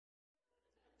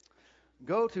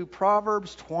Go to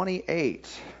Proverbs 28.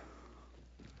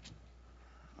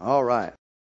 All right.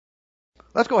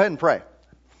 Let's go ahead and pray.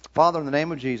 Father, in the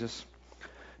name of Jesus,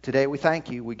 today we thank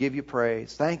you. We give you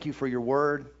praise. Thank you for your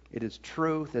word. It is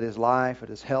truth. It is life. It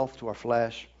is health to our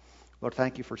flesh. Lord,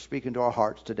 thank you for speaking to our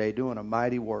hearts today, doing a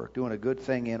mighty work, doing a good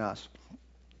thing in us.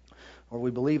 Lord,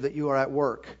 we believe that you are at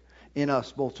work in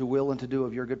us, both to will and to do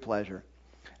of your good pleasure.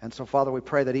 And so, Father, we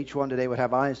pray that each one today would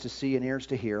have eyes to see and ears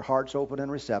to hear, hearts open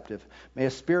and receptive. May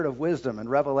a spirit of wisdom and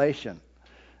revelation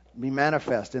be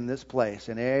manifest in this place,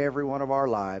 in every one of our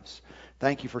lives.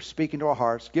 Thank you for speaking to our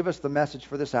hearts. Give us the message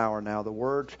for this hour now, the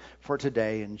word for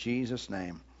today, in Jesus'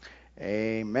 name.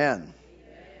 Amen.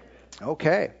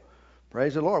 Okay.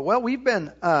 Praise the Lord. Well, we've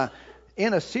been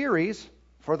in a series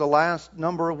for the last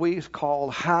number of weeks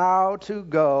called How to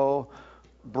Go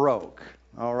Broke.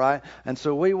 All right? And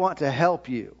so we want to help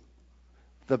you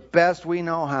the best we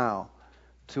know how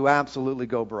to absolutely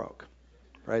go broke.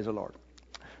 Praise the Lord.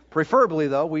 Preferably,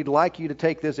 though, we'd like you to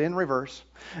take this in reverse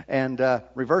and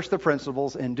reverse the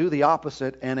principles and do the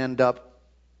opposite and end up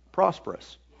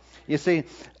prosperous. You see,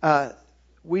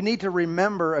 we need to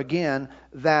remember again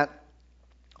that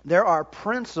there are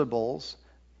principles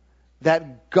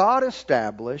that God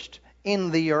established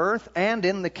in the earth and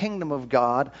in the kingdom of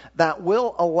God that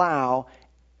will allow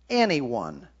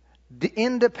anyone,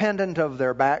 independent of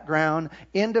their background,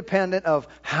 independent of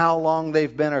how long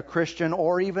they've been a Christian,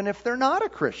 or even if they're not a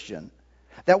Christian,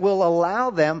 that will allow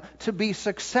them to be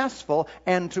successful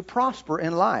and to prosper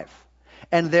in life.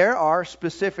 And there are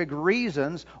specific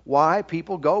reasons why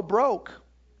people go broke.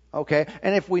 Okay?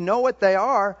 And if we know what they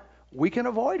are, we can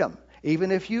avoid them.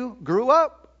 Even if you grew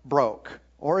up broke,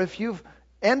 or if you've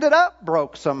ended up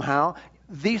broke somehow,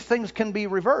 these things can be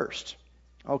reversed.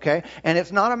 Okay? And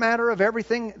it's not a matter of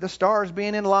everything, the stars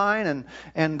being in line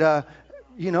and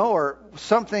or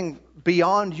something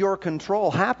beyond your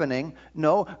control happening.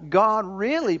 No, God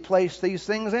really placed these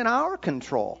things in our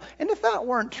control. And if that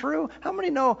weren't true, how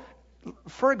many know,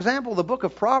 for example, the book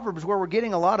of Proverbs, where we're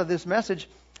getting a lot of this message,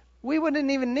 we wouldn't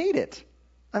even need it.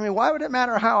 I mean, why would it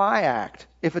matter how I act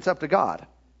if it's up to God?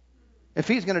 If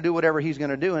He's going to do whatever He's going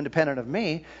to do independent of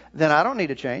me, then I don't need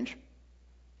to change.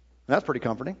 That's pretty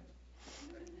comforting.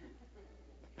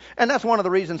 And that's one of the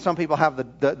reasons some people have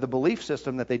the belief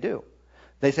system that they do.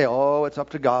 They say, oh, it's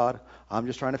up to God. I'm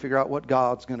just trying to figure out what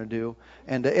God's going to do.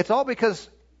 And it's all because,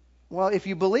 well, if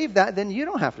you believe that, then you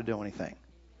don't have to do anything.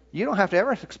 You don't have to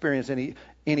ever experience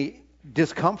any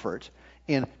discomfort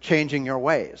in changing your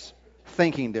ways,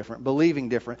 thinking different, believing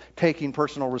different, taking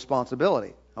personal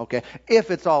responsibility. Okay,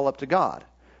 if it's all up to God.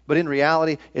 But in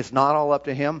reality, it's not all up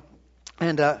to Him.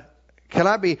 And can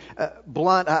I be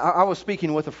blunt? I was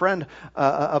speaking with a friend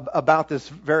about this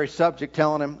very subject,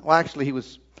 telling him, well, actually, he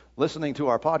was listening to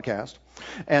our podcast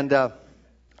and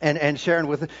sharing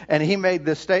with, and he made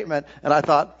this statement, and I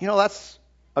thought, that's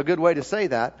a good way to say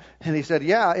that. And he said,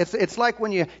 yeah, it's like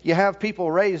when you have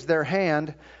people raise their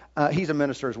hand. He's a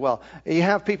minister as well. You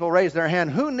have people raise their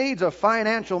hand. Who needs a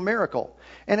financial miracle?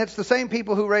 And it's the same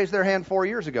people who raised their hand 4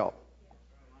 years ago.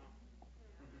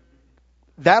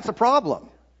 That's a problem.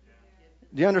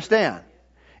 Do you understand?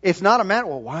 It's not a matter,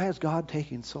 well, why is God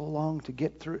taking so long to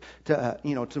get through,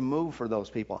 to move for those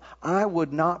people? I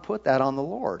would not put that on the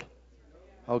Lord.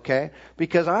 Okay?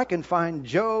 Because I can find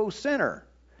Joe Sinner,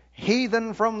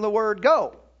 heathen from the word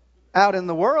go, out in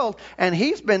the world, and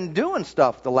he's been doing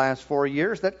stuff the last 4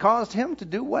 years that caused him to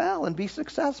do well and be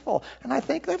successful. And I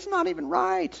think that's not even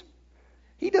right.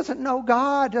 He doesn't know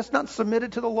God, just not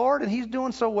submitted to the Lord, and he's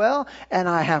doing so well, and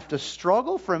I have to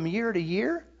struggle from year to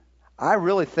year. I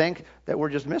really think that we're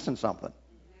just missing something.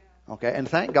 Okay, and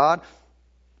thank God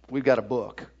we've got a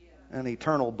book, an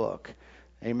eternal book.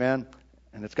 Amen.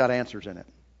 And it's got answers in it.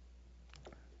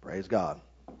 Praise God.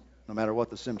 No matter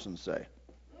what the Simpsons say.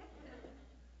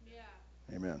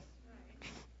 Amen.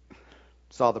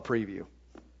 Saw the preview.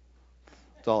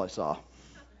 That's all I saw.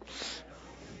 If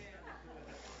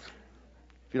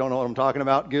you don't know what I'm talking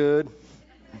about, good.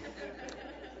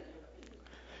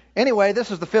 Anyway,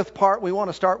 this is the fifth part. We want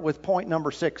to start with point number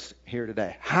 6 here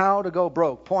today. How to go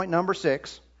broke. Point number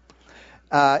 6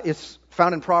 is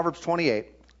found in Proverbs 28.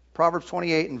 Proverbs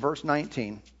 28 and verse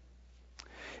 19.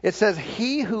 It says,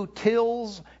 he who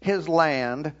tills his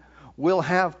land will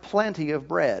have plenty of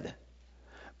bread,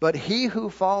 but he who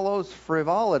follows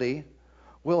frivolity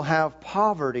will have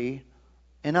poverty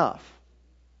enough.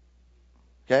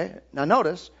 Okay? Now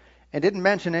notice, it didn't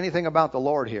mention anything about the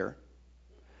Lord here.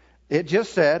 It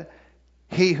just said,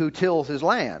 he who tills his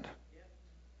land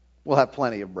will have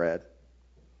plenty of bread.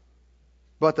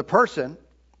 But the person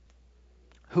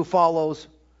who follows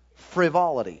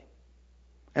frivolity.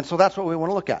 And so that's what we want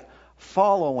to look at.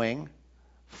 following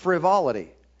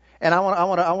frivolity. And I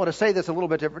want to say this a little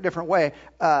bit different way.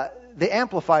 The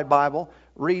Amplified Bible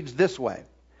reads this way: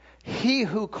 He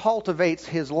who cultivates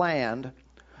his land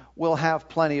will have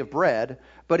plenty of bread,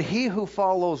 but he who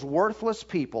follows worthless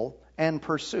people and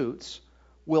pursuits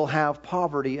will have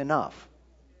poverty enough.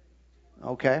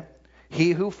 Okay?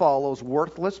 He who follows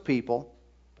worthless people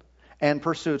and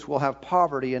pursuits will have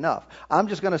poverty enough. I'm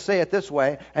just going to say it this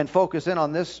way and focus in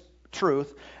on this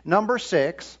truth. Number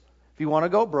 6, if you want to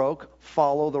go broke,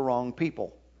 follow the wrong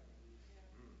people.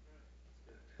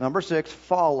 Number 6,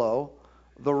 follow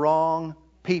the wrong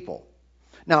people.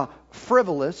 Now,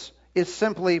 frivolous is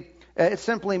simply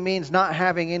means not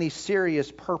having any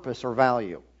serious purpose or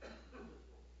value.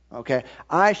 Okay?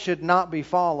 I should not be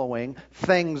following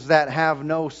things that have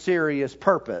no serious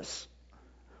purpose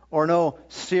or no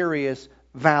serious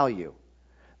value.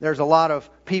 There's a lot of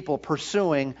people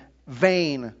pursuing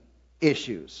vain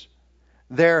issues.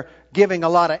 They're giving a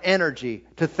lot of energy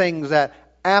to things that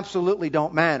absolutely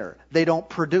don't matter. They don't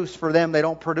produce for them. They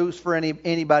don't produce for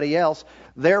anybody else.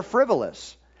 They're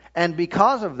frivolous. And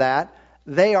because of that,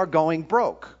 they are going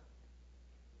broke.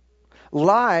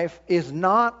 Life is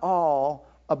not all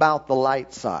about the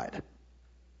light side.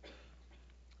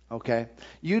 Okay?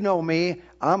 You know me.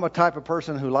 I'm a type of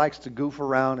person who likes to goof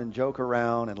around and joke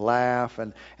around and laugh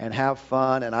and have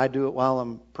fun. And I do it while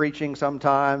I'm preaching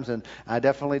sometimes. And I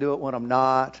definitely do it when I'm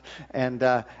not. And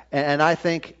I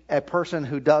think a person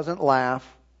who doesn't laugh,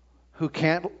 who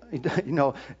can't,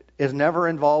 is never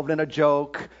involved in a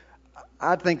joke,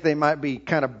 I think they might be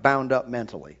kind of bound up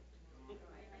mentally.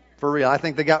 For real. I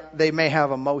think they may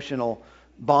have emotional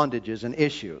bondages and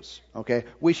issues. Okay?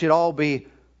 We should all be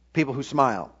people who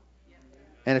smile.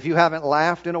 And if you haven't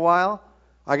laughed in a while,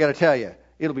 I got to tell you,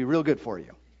 it'll be real good for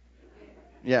you.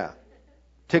 Yeah.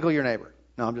 Tickle your neighbor.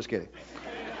 No, I'm just kidding.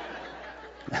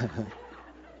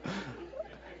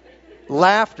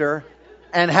 Laughter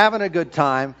and having a good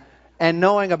time and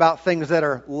knowing about things that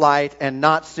are light and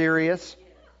not serious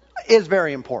is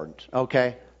very important.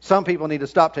 Okay? Some people need to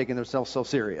stop taking themselves so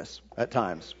serious at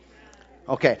times.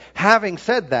 Okay. Having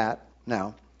said that,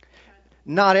 now,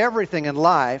 not everything in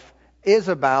life is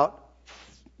about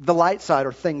the light side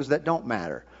or things that don't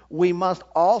matter. We must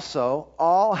also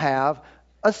all have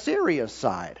a serious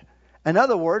side. In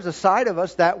other words, a side of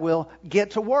us that will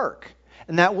get to work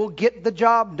and that will get the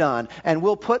job done and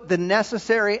will put the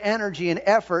necessary energy and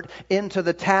effort into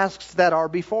the tasks that are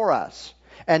before us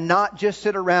and not just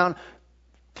sit around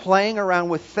playing around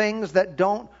with things that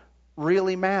don't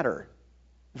really matter,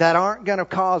 that aren't going to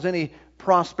cause any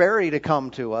prosperity to come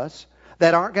to us,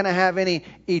 that aren't going to have any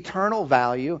eternal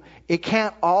value. It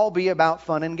can't all be about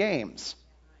fun and games.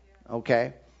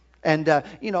 Okay? And,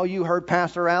 you heard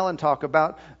Pastor Allen talk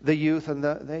about the youth and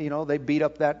they beat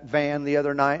up that van the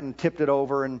other night and tipped it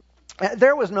over. And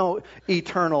there was no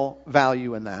eternal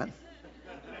value in that.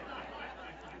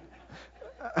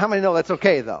 How many know that's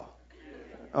okay, though?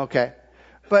 Okay.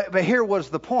 But here was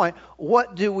the point.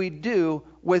 What do we do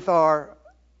with our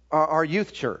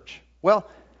youth church? Well,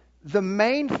 the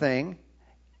main thing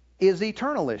is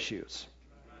eternal issues.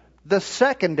 The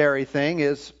secondary thing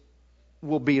is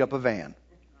we'll beat up a van.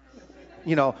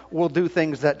 We'll do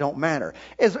things that don't matter.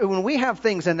 When we have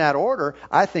things in that order,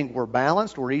 I think we're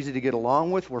balanced, we're easy to get along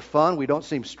with, we're fun, we don't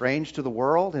seem strange to the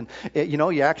world, and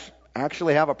you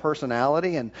actually have a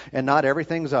personality, and not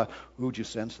everything's would you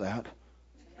sense that?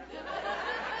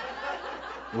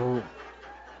 Ooh.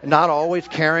 Not always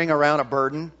carrying around a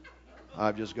burden.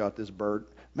 I've just got this burden.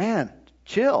 Man,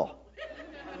 chill.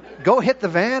 Go hit the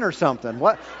van or something.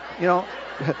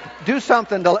 Do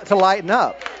something to lighten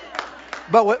up.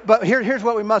 But here's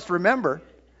what we must remember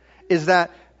is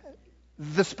that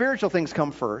the spiritual things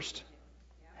come first.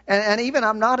 And even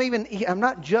I'm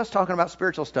not just talking about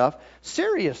spiritual stuff.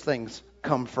 Serious things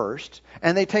come first,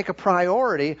 and they take a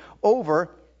priority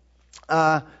over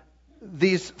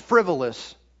these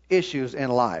frivolous issues in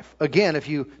life. Again, if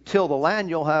you till the land,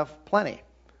 you'll have plenty.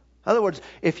 In other words,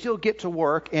 if you'll get to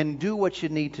work and do what you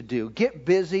need to do, get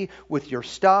busy with your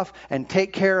stuff and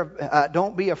take care of,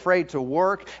 don't be afraid to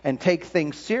work and take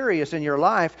things serious in your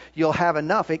life, you'll have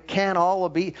enough. It can't all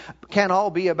be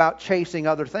about chasing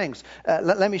other things.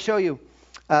 Let me show you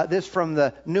this from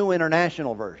the New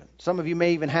International Version. Some of you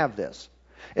may even have this.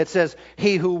 It says,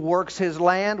 "He who works his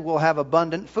land will have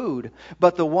abundant food,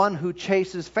 but the one who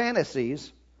chases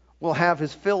fantasies will have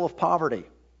his fill of poverty."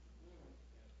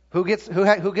 Who gets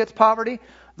poverty?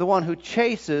 The one who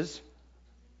chases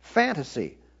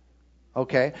fantasy.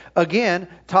 Okay? Again,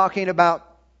 talking about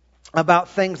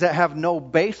things that have no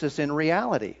basis in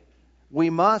reality. We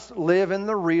must live in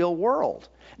the real world.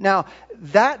 Now,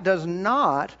 that does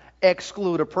not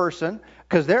exclude a person,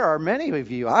 because there are many of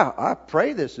you, I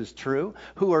pray this is true,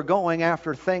 who are going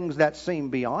after things that seem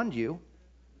beyond you.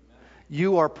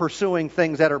 You are pursuing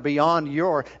things that are beyond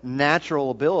your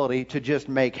natural ability to just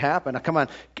make happen. Now, come on,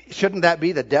 shouldn't that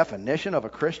be the definition of a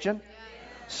Christian?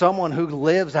 Someone who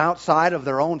lives outside of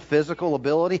their own physical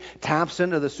ability, taps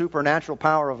into the supernatural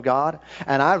power of God.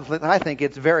 And I think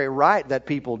it's very right that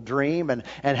people dream and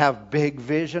have big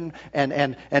vision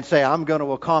and say, I'm going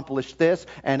to accomplish this,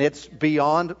 and it's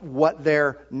beyond what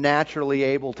they're naturally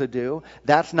able to do.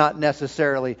 That's not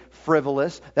necessarily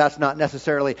frivolous. That's not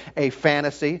necessarily a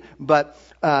fantasy. But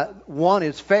one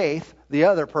is faith. The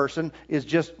other person is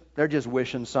they're just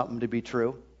wishing something to be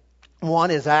true.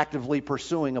 One is actively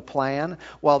pursuing a plan,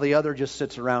 while the other just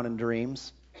sits around and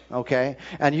dreams. Okay?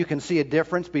 And you can see a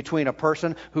difference between a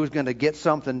person who's going to get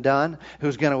something done,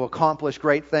 who's going to accomplish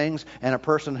great things, and a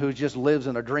person who just lives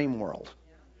in a dream world.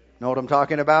 Know what I'm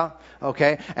talking about?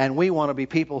 Okay? And we want to be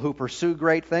people who pursue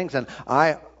great things, and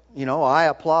I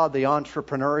applaud the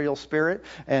entrepreneurial spirit,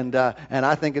 and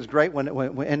I think it's great when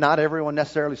and not everyone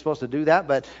necessarily is supposed to do that,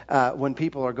 but when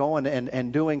people are going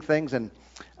and doing things and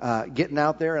getting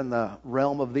out there in the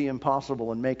realm of the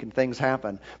impossible and making things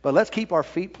happen. But let's keep our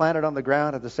feet planted on the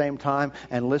ground at the same time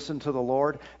and listen to the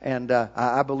Lord, and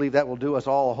I believe that will do us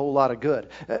all a whole lot of good.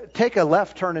 Take a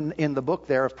left turn in the book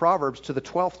there of Proverbs to the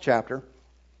 12th chapter.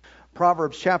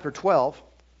 Proverbs chapter 12.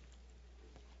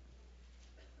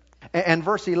 And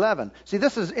verse 11. See,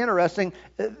 this is interesting.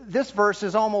 This verse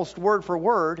is almost word for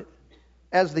word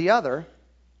as the other.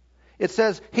 It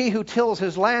says, he who tills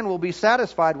his land will be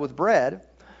satisfied with bread,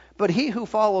 but he who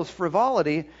follows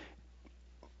frivolity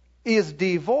is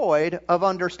devoid of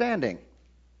understanding.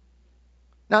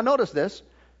 Now notice this.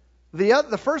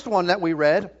 The first one that we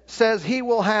read says he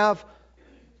will have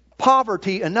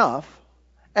poverty enough,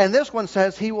 and this one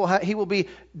says he will be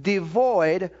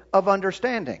devoid of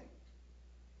understanding.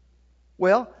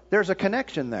 Well, there's a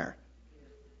connection there.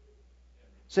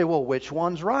 Say, well, which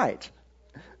one's right?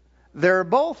 They're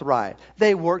both right.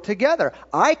 They work together.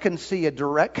 I can see a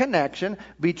direct connection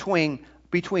between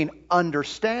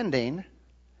understanding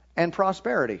and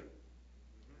prosperity,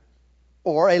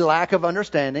 or a lack of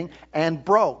understanding and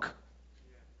broke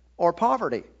or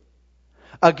poverty.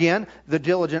 Again, the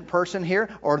diligent person here,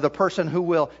 or the person who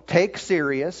will take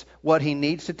serious what he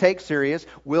needs to take serious,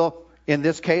 will, in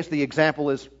this case, the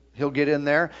example is he'll get in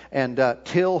there and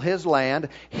till his land.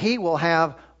 He will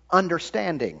have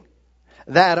understanding.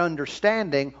 That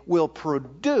understanding will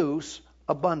produce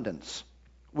abundance,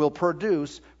 will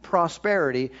produce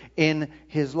prosperity in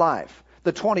his life.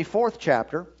 The 24th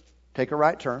chapter, take a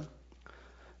right turn,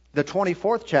 the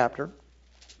 24th chapter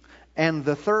and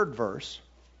the 3rd verse.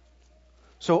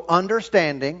 So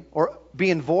understanding, or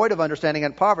being void of understanding,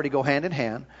 and poverty go hand in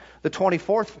hand. The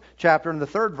 24th chapter and the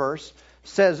 3rd verse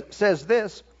says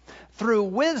this: through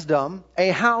wisdom a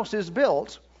house is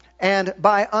built, and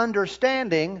by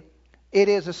understanding it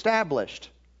is established.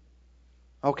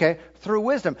 Okay? Through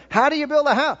wisdom. How do you build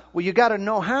a house? Well, you got to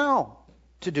know how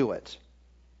to do it.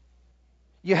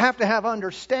 You have to have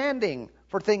understanding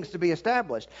for things to be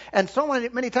established. And so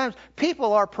many times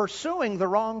people are pursuing the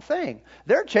wrong thing.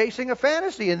 They're chasing a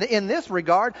fantasy. In this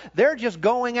regard, they're just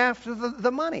going after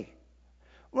the money.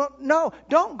 Well, no,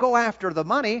 don't go after the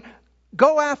money.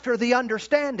 Go after the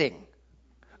understanding.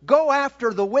 Go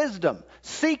after the wisdom.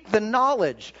 Seek the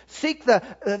knowledge. Seek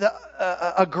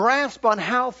a grasp on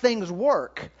how things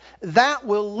work. That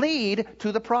will lead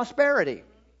to the prosperity.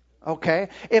 Okay?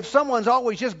 If someone's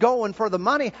always just going for the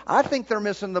money, I think they're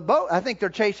missing the boat. I think they're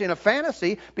chasing a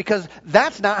fantasy, because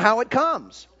that's not how it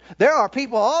comes. There are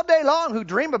people all day long who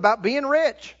dream about being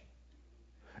rich.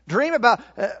 Dream about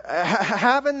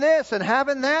having this and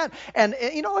having that. And,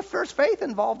 if there's faith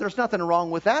involved, there's nothing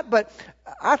wrong with that. But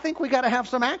I think we got to have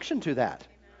some action to that.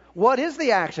 What is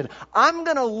the action? I'm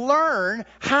going to learn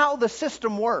how the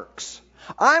system works.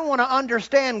 I want to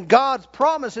understand God's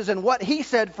promises and what He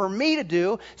said for me to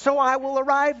do, so I will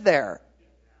arrive there.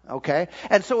 Okay?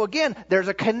 And so again, there's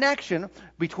a connection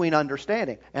between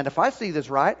understanding. And if I see this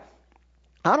right,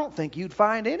 I don't think you'd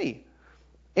find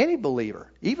any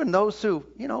believer, even those who,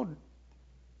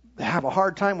 have a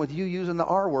hard time with you using the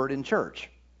R word in church.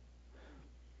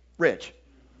 Rich.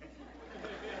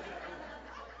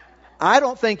 I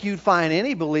don't think you'd find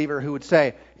any believer who would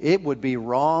say, it would be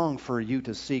wrong for you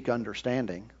to seek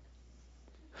understanding.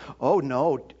 Oh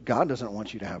no, God doesn't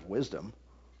want you to have wisdom.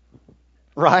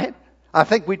 Right? I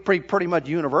think we'd pretty much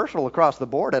universal across the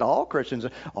board at all Christians,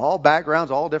 all backgrounds,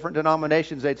 all different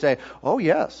denominations. They'd say, oh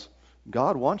yes,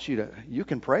 God wants you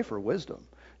can pray for wisdom.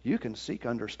 You can seek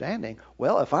understanding.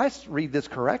 Well, if I read this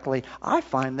correctly, I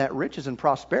find that riches and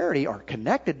prosperity are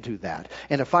connected to that.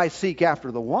 And if I seek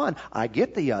after the one, I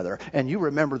get the other. And you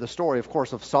remember the story, of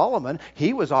course, of Solomon.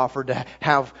 He was offered to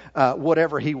have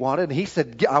whatever he wanted. And he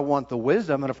said, I want the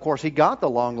wisdom. And of course, he got the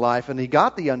long life and he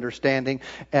got the understanding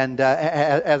and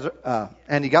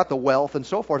he got the wealth and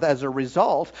so forth as a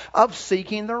result of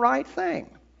seeking the right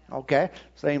thing. Okay?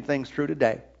 Same thing's true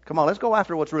today. Come on, let's go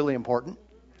after what's really important.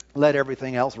 Let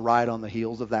everything else ride on the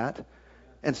heels of that,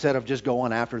 instead of just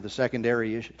going after the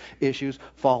secondary issues,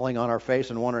 falling on our face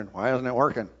and wondering, why isn't it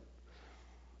working?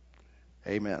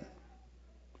 Amen.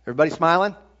 Everybody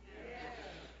smiling?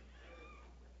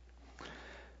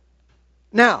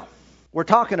 Now, we're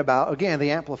talking about, again,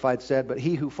 the Amplified said, but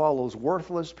he who follows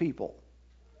worthless people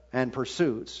and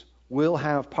pursuits will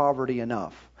have poverty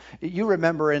enough. You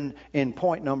remember in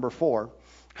point number 4,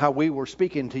 how we were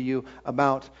speaking to you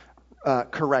about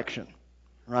correction,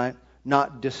 right?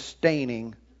 Not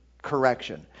disdaining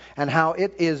correction. And how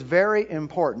it is very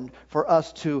important for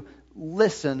us to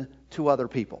listen to other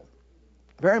people.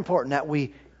 Very important that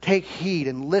we take heed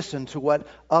and listen to what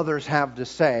others have to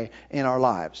say in our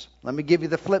lives. Let me give you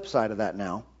the flip side of that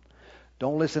now.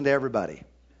 Don't listen to everybody.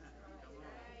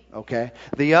 Okay?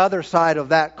 The other side of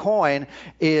that coin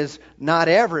is not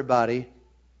everybody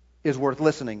is worth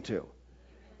listening to.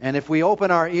 And if we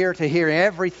open our ear to hear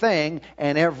everything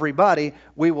and everybody,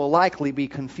 we will likely be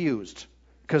confused.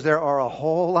 Because there are a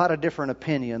whole lot of different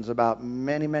opinions about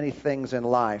many, many things in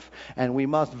life. And we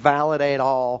must validate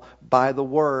all by the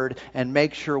Word and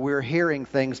make sure we're hearing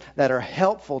things that are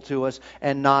helpful to us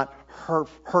and not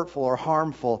hurtful or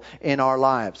harmful in our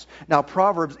lives. Now,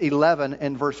 Proverbs 11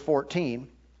 and verse 14.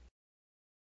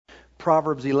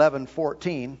 Proverbs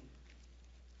 11:14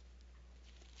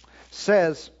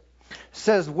 says,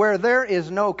 where there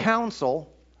is no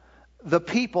counsel, the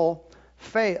people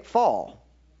fall.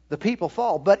 The people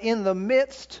fall. But in the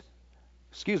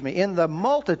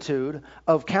multitude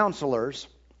of counselors,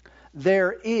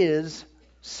 there is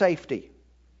safety.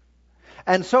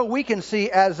 And so we can see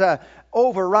as a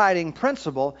overriding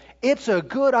principle, it's a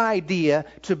good idea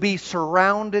to be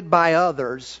surrounded by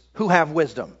others who have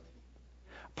wisdom.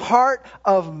 Part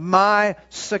of my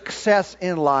success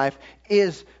in life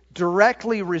is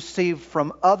directly received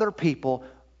from other people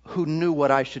who knew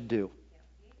what I should do.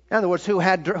 In other words, who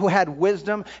had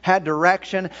wisdom, had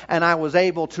direction, and I was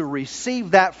able to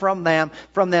receive that from them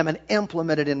and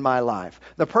implement it in my life.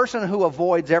 The person who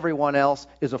avoids everyone else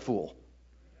is a fool.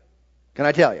 Can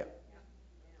I tell you?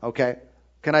 Okay.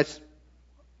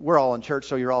 We're all in church,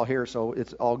 so you're all here, so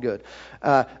it's all good.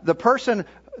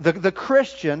 The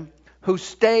Christian who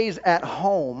stays at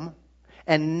home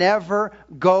and never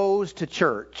goes to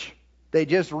church, they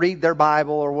just read their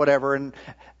Bible or whatever, and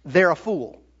they're a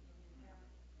fool.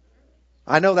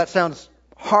 I know that sounds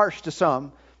harsh to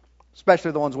some,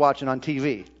 especially the ones watching on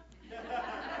TV.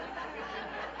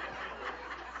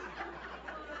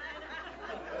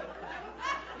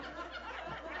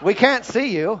 We can't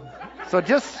see you, so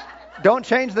just don't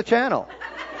change the channel.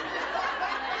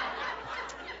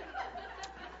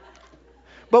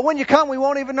 But when you come, we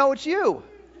won't even know it's you.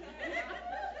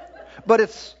 But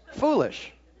it's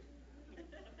foolish.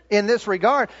 In this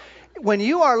regard, when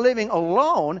you are living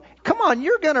alone, come on,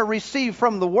 you're going to receive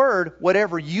from the Word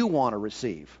whatever you want to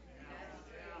receive.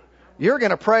 You're going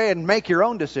to pray and make your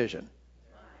own decision.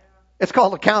 It's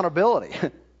called accountability.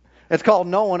 It's called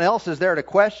no one else is there to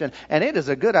question. And it is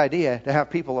a good idea to have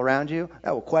people around you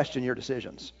that will question your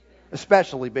decisions,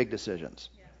 especially big decisions.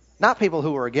 Not people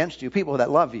who are against you, people that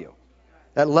love you.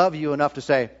 That love you enough to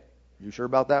say, you sure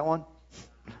about that one?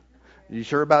 You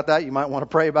sure about that? You might want to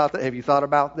pray about that. Have you thought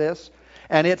about this?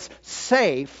 And it's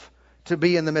safe to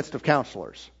be in the midst of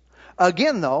counselors.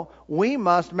 Again, though, we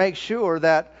must make sure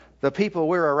that the people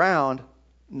we're around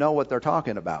know what they're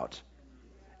talking about.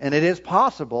 And it is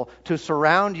possible to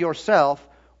surround yourself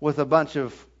with a bunch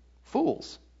of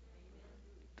fools.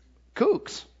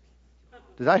 Kooks.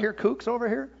 Did I hear kooks over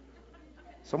here?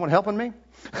 Someone helping me?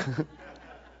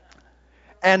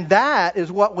 And that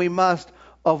is what we must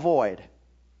avoid.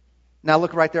 Now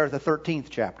look right there at the 13th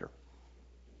chapter.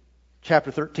 Chapter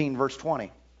 13, verse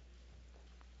 20.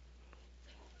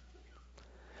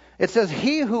 It says,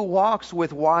 he who walks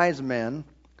with wise men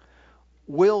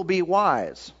will be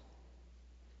wise,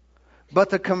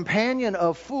 but the companion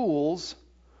of fools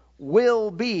will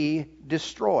be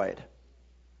destroyed.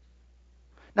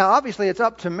 Now obviously it's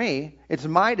up to me. It's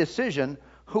my decision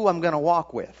who I'm going to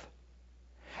walk with.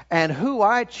 And who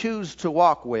I choose to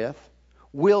walk with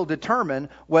will determine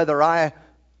whether I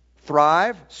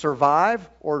thrive, survive,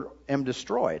 or am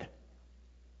destroyed.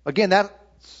 Again,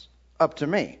 that's up to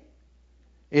me.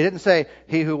 He didn't say,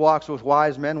 he who walks with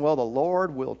wise men, well, the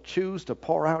Lord will choose to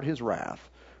pour out his wrath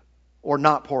or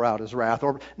not pour out his wrath.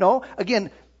 Or no,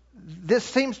 again, this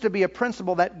seems to be a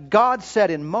principle that God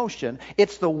set in motion.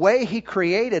 It's the way he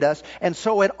created us, and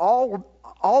so it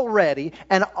already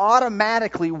and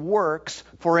automatically works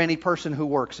for any person who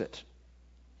works it.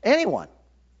 Anyone.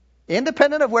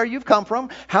 Independent of where you've come from,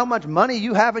 how much money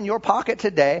you have in your pocket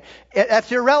today,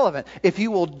 that's irrelevant. If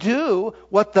you will do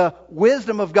what the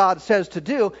wisdom of God says to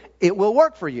do, it will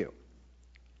work for you.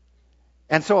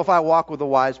 And so if I walk with a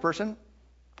wise person,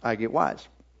 I get wise.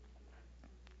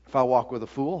 If I walk with a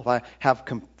fool, if I have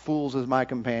fools as my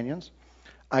companions,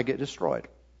 I get destroyed.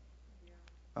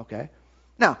 Okay?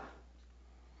 Now,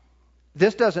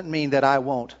 this doesn't mean that I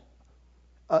won't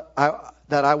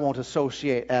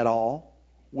associate at all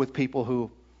with people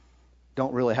who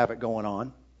don't really have it going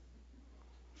on.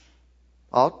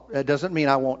 It doesn't mean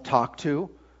I won't talk to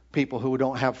people who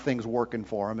don't have things working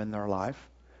for them in their life,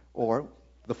 or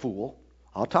the fool.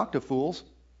 I'll talk to fools.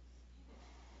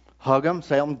 Hug them,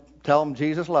 tell them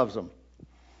Jesus loves them.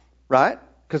 Right?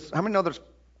 Because how many know there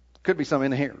could be some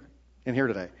in here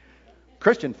today?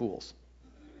 Christian fools.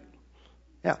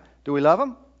 Yeah. Do we love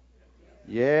them?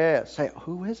 Yeah. Say,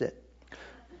 who is it?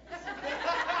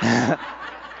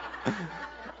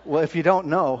 Well, if you don't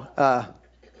know,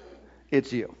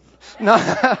 it's you. No.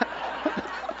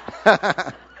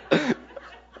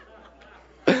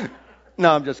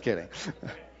 No, I'm just kidding.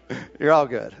 You're all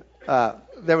good.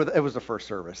 It was the first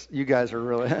service. You guys are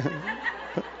really...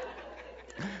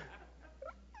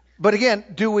 But again,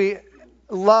 do we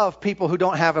love people who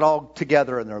don't have it all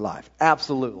together in their life?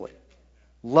 Absolutely.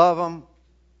 Love them.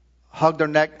 Hug their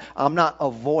neck. I'm not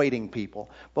avoiding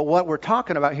people. But what we're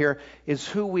talking about here is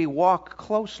who we walk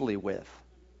closely with.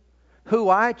 Who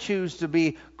I choose to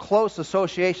be close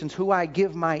associations, who I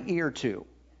give my ear to.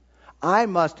 I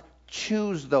must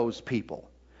choose those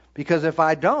people. Because if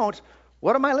I don't,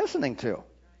 what am I listening to?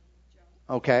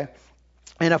 Okay?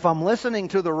 And if I'm listening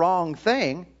to the wrong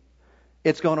thing,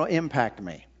 it's going to impact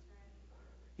me.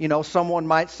 You know, someone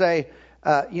might say,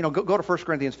 go to 1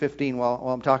 Corinthians 15 while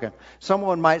I'm talking.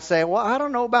 Someone might say, well, I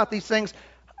don't know about these things.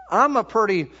 I'm a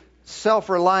pretty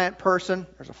self-reliant person.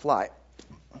 There's a fly.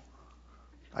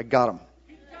 I got him.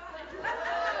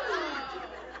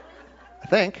 I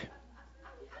think.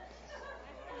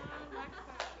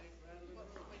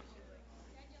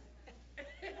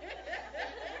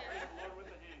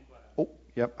 Oh,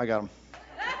 yep, I got him.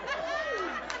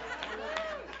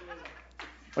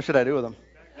 What should I do with him?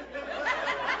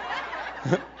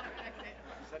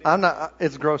 I'm not.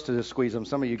 It's gross to just squeeze them.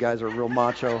 Some of you guys are real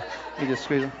macho. You just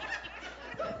squeeze them.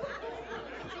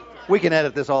 We can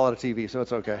edit this all out of TV, so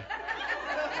it's okay.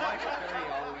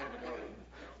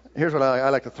 Here's what I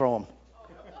like to throw them.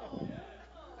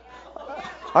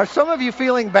 Are some of you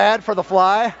feeling bad for the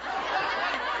fly?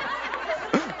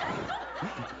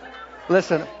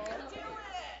 Listen,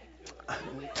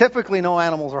 typically no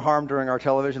animals are harmed during our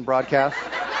television broadcast.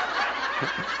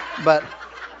 But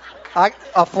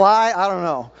a fly, I don't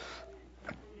know.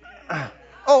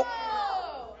 Oh.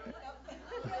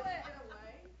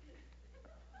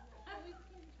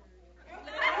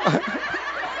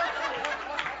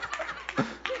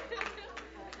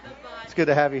 It's good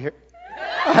to have you here.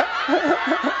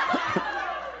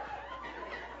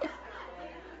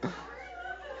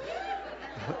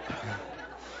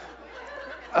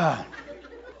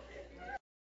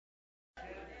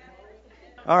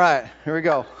 All right, here we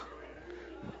go.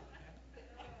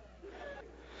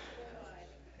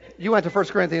 You went to 1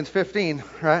 Corinthians 15,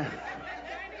 right?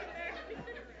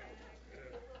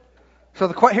 So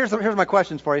here's my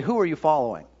questions for you. Who are you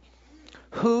following?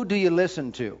 Who do you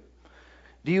listen to?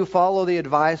 Do you follow the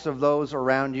advice of those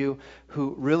around you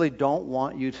who really don't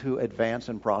want you to advance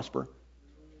and prosper?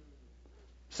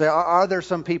 Say, are there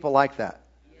some people like that?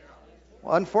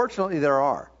 Well, unfortunately, there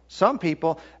are. Some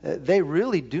people, they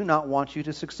really do not want you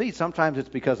to succeed. Sometimes it's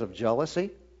because of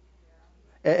jealousy.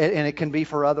 And it can be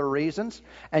for other reasons.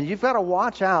 And you've got to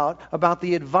watch out about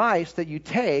the advice that you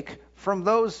take from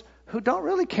those who don't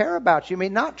really care about you. I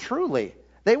mean, not truly.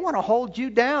 They want to hold you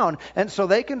down, and so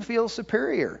they can feel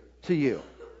superior to you.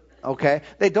 Okay?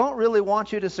 They don't really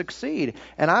want you to succeed.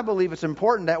 And I believe it's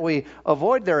important that we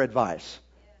avoid their advice.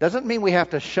 Doesn't mean we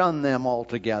have to shun them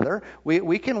altogether.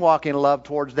 We can walk in love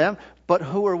towards them. But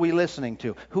who are we listening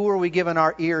to? Who are we giving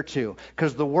our ear to?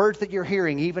 Because the words that you're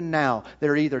hearing even now,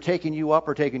 they're either taking you up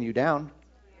or taking you down.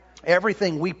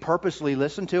 Everything we purposely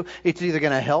listen to, it's either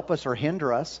going to help us or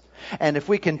hinder us. And if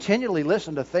we continually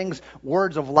listen to things,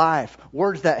 words of life,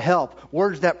 words that help,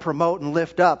 words that promote and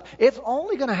lift up, it's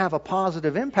only going to have a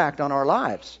positive impact on our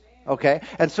lives. Okay?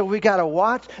 And so we got to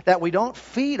watch that we don't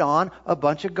feed on a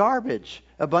bunch of garbage,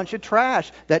 a bunch of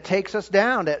trash that takes us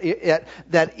down,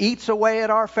 that eats away at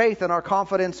our faith and our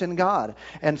confidence in God.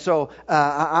 And so,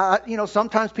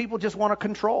 sometimes people just want to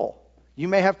control. You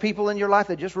may have people in your life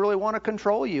that just really want to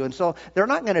control you. And so they're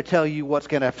not going to tell you what's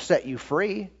going to set you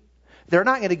free. They're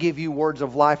not going to give you words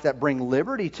of life that bring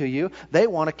liberty to you. They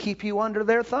want to keep you under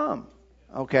their thumb.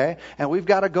 Okay? And we've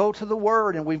got to go to the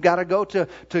Word, and we've got to go to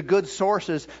good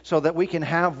sources so that we can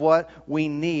have what we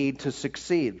need to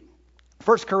succeed.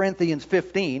 1 Corinthians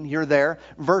 15, you're there,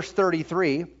 verse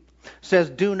 33, says,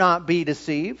 "Do not be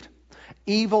deceived.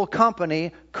 Evil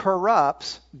company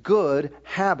corrupts good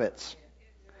habits."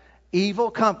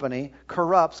 Evil company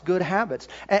corrupts good habits.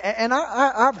 And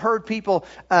I've heard people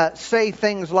say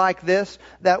things like this,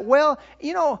 that,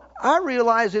 I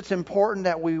realize it's important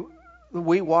that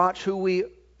we watch who we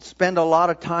spend a lot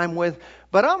of time with,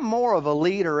 but I'm more of a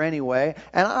leader anyway,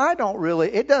 and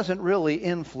it doesn't really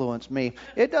influence me.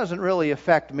 It doesn't really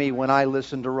affect me when I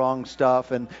listen to wrong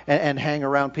stuff and hang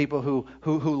around people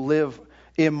who live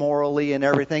immorally and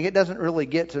everything. It doesn't really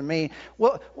get to me.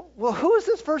 Well, who is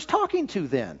this verse talking to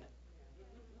then?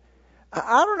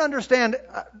 I don't understand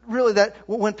really that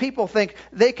when people think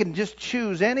they can just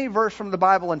choose any verse from the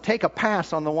Bible and take a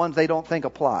pass on the ones they don't think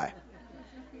apply.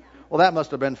 Well, that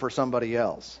must have been for somebody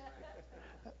else.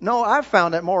 No, I've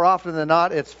found that more often than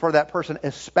not, it's for that person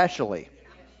especially.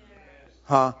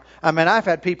 I mean, I've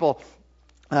had people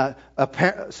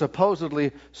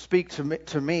supposedly speak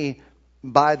to me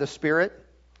by the Spirit,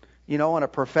 in a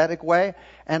prophetic way,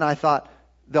 and I thought,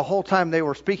 the whole time they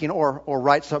were speaking, or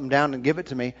write something down and give it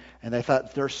to me, and they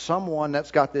thought, there's someone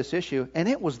that's got this issue, and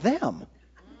it was them.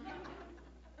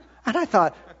 And I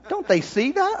thought, don't they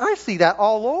see that? I see that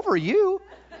all over you.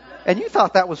 And you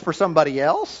thought that was for somebody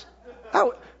else?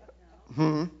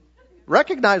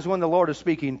 Recognize when the Lord is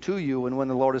speaking to you and when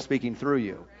the Lord is speaking through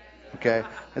you. Okay?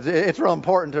 It's real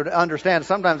important to understand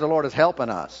sometimes the Lord is helping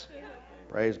us.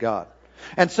 Praise God.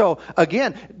 And so,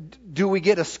 again, do we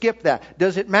get to skip that?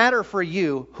 Does it matter for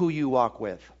you who you walk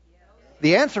with?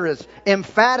 The answer is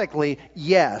emphatically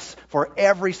yes for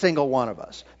every single one of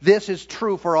us. This is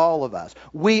true for all of us.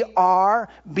 We are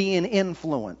being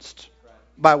influenced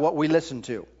by what we listen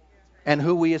to and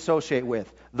who we associate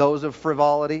with. Those of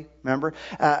frivolity, remember?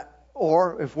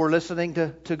 Or if we're listening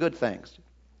to good things,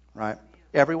 right?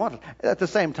 Everyone. At the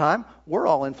same time, we're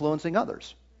all influencing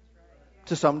others.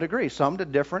 To some degree, some to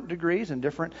different degrees and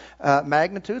different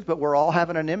magnitudes, but we're all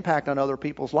having an impact on other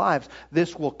people's lives.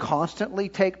 This will constantly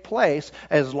take place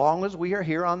as long as we are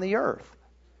here on the earth.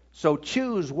 So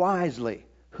choose wisely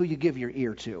who you give your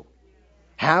ear to.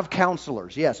 Have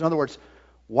counselors, yes. In other words,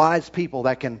 wise people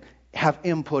that can have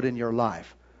input in your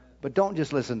life. But don't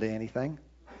just listen to anything.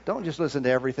 Don't just listen to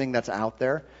everything that's out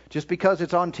there. Just because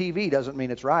it's on TV doesn't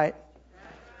mean it's right.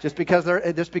 Just because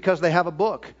they have a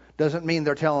book doesn't mean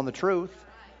they're telling the truth.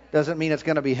 Doesn't mean it's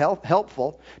going to be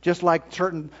helpful. Just like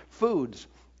certain foods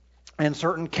and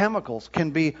certain chemicals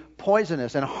can be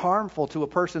poisonous and harmful to a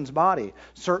person's body.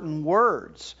 Certain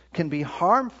words can be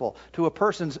harmful to a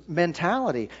person's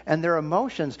mentality and their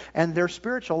emotions and their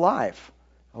spiritual life.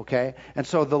 Okay? And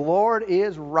so the Lord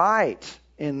is right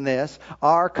in this.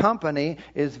 Our company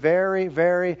is very,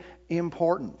 very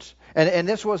important. And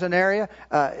this was an area,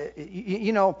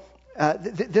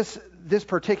 this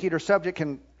particular subject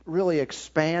can really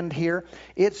expand here.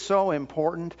 It's so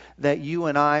important that you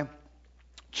and I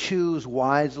choose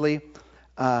wisely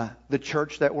the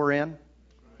church that we're in.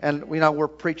 And we're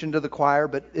preaching to the choir,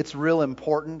 but it's real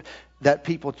important that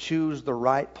people choose the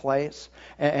right place.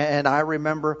 And I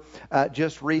remember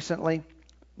just recently,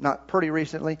 not pretty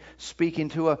recently, speaking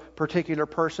to a particular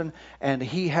person, and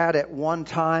he had at one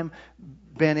time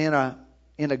been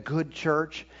in a good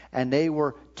church, and they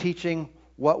were teaching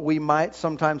what we might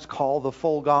sometimes call the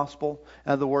full gospel.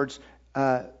 In other words,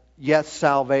 yes,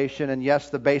 salvation, and yes,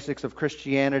 the basics of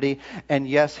Christianity, and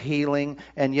yes, healing,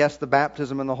 and yes, the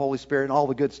baptism in the Holy Spirit, and all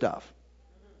the good stuff.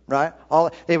 Right?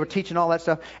 They were teaching all that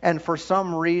stuff, and for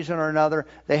some reason or another,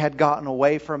 they had gotten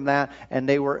away from that, and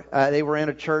they were in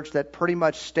a church that pretty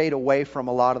much stayed away from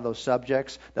a lot of those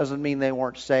subjects. Doesn't mean they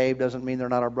weren't saved, doesn't mean they're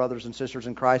not our brothers and sisters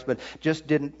in Christ, but just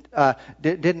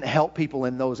didn't help people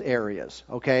in those areas.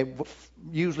 Okay,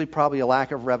 usually probably a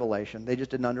lack of revelation. They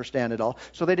just didn't understand it all,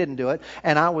 so they didn't do it.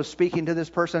 And I was speaking to this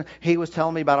person. He was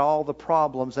telling me about all the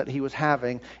problems that he was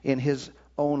having in his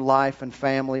own life and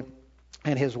family.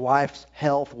 And his wife's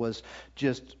health was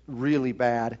just really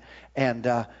bad. And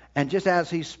just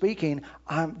as he's speaking,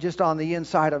 I'm just on the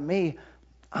inside of me,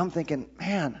 I'm thinking,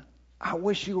 man, I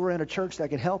wish you were in a church that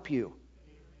could help you.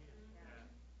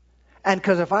 And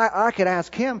because if I could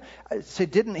ask him, say,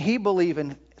 didn't he believe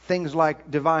in things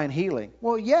like divine healing?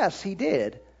 Well, yes, he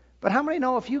did. But how many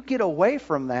know if you get away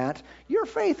from that, your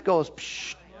faith goes,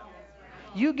 psh.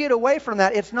 You get away from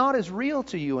that, it's not as real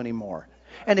to you anymore.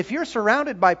 And if you're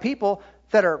surrounded by people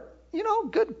that are,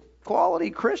 good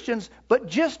quality Christians, but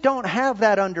just don't have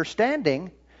that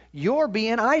understanding, you're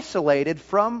being isolated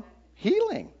from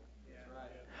healing.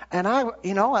 And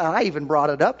I even brought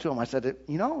it up to him. I said,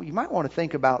 you might want to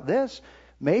think about this.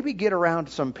 Maybe get around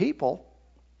some people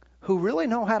who really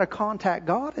know how to contact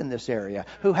God in this area,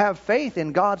 who have faith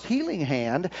in God's healing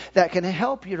hand that can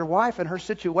help your wife in her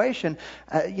situation.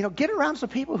 Get around some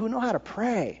people who know how to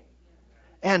pray.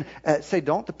 And say,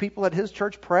 don't the people at his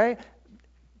church pray?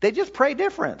 They just pray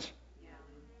different.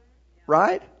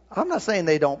 Right? I'm not saying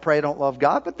they don't pray, don't love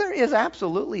God, but there is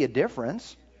absolutely a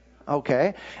difference.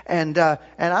 Okay? And I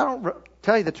don't...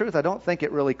 Tell you the truth, I don't think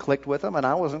it really clicked with him, and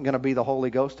I wasn't going to be the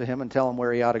Holy Ghost to him and tell him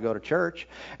where he ought to go to church.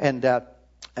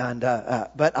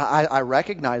 But I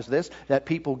recognize this, that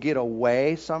people get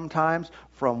away sometimes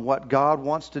from what God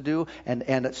wants to do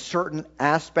and certain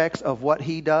aspects of what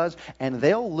he does, and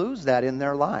they'll lose that in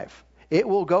their life. It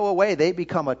will go away. They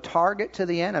become a target to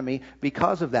the enemy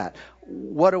because of that.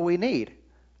 What do we need?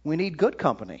 We need good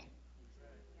company.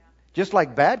 Just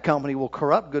like bad company will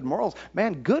corrupt good morals,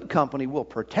 man, good company will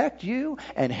protect you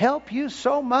and help you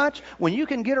so much when you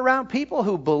can get around people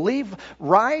who believe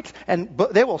right, and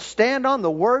they will stand on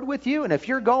the word with you. And if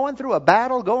you're going through a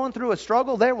battle, going through a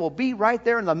struggle, they will be right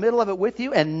there in the middle of it with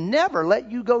you and never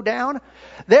let you go down.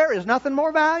 There is nothing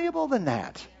more valuable than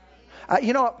that.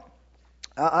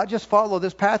 I just follow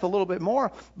this path a little bit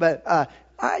more, but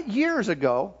years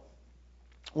ago,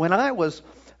 when I was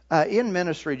in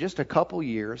ministry just a couple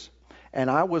years, and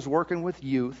I was working with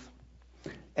youth,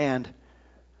 and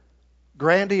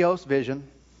grandiose vision,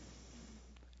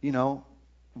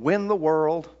 win the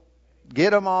world, get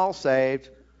them all saved,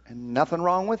 and nothing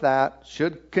wrong with that.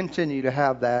 Should continue to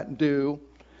have that,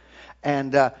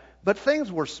 but things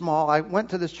were small. I went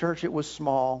to this church, it was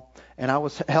small, and I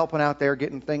was helping out there,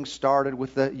 getting things started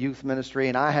with the youth ministry,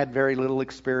 and I had very little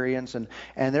experience, and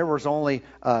there was only,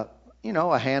 a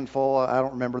handful, I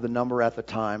don't remember the number at the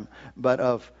time, but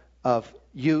of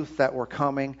youth that were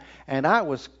coming, and I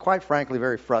was quite frankly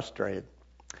very frustrated.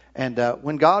 And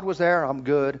when God was there, I'm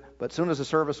good, but as soon as the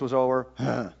service was over,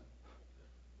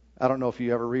 I don't know if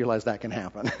you ever realize that can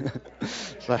happen.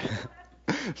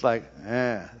 it's like,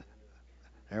 there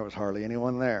was hardly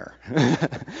anyone there.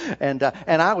 and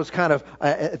I was kind of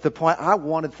at the point I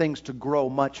wanted things to grow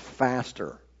much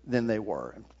faster than they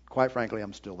were. And quite frankly,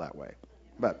 I'm still that way,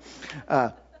 but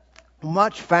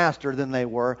much faster than they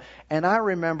were. And I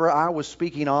remember I was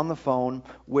speaking on the phone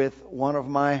with one of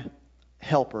my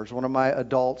helpers, one of my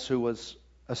adults who was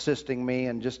assisting me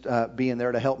and just being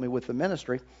there to help me with the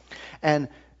ministry. And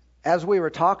as we were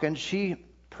talking, she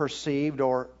perceived,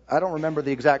 or I don't remember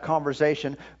the exact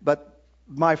conversation, but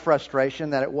my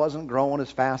frustration that it wasn't growing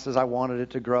as fast as I wanted it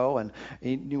to grow, and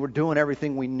you were doing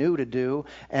everything we knew to do,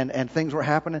 and things were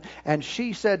happening. And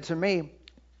she said to me,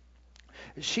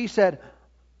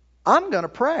 I'm going to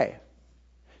pray.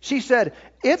 She said,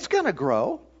 it's going to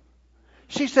grow.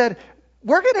 She said,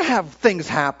 we're going to have things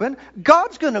happen.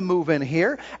 God's going to move in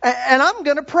here, and I'm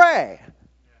going to pray.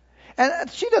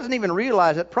 And she doesn't even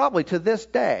realize it probably to this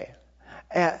day,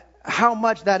 how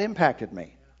much that impacted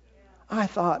me. I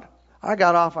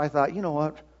got off, I thought, you know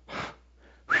what?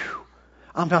 Whew,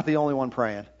 I'm not the only one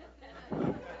praying.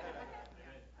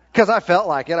 Because I felt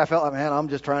like it. I felt like, man, I'm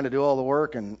just trying to do all the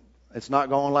work, and it's not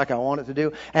going like I want it to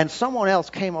do. And someone else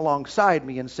came alongside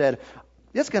me and said,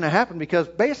 it's going to happen because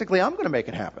basically I'm going to make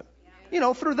it happen.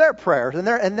 Through their prayers and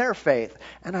their faith.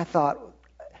 And I thought,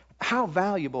 how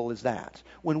valuable is that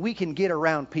when we can get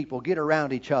around people, get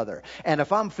around each other? And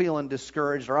if I'm feeling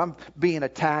discouraged or I'm being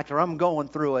attacked or I'm going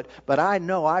through it, but I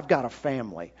know I've got a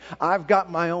family. I've got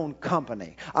my own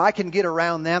company. I can get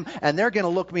around them and they're going to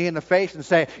look me in the face and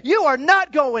say, you are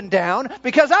not going down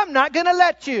because I'm not going to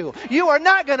let you. You are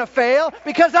not going to fail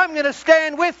because I'm going to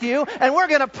stand with you, and we're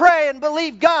going to pray and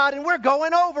believe God, and we're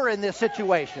going over in this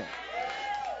situation.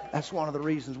 That's one of the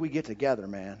reasons we get together,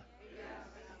 man.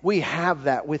 We have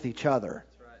that with each other.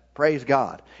 Praise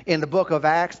God. In the book of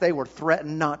Acts, they were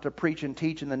threatened not to preach and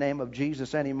teach in the name of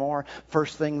Jesus anymore.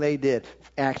 First thing they did,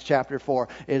 Acts chapter 4,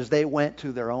 is they went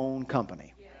to their own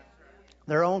company.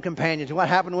 Their own companions. And what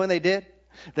happened when they did?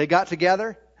 They got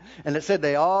together. And it said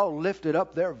they all lifted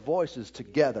up their voices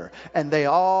together and they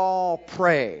all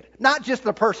prayed. Not just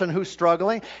the person who's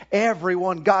struggling.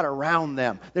 Everyone got around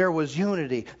them. There was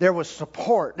unity. There was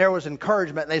support. There was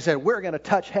encouragement. And they said, we're going to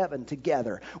touch heaven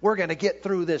together. We're going to get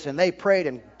through this. And they prayed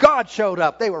and God showed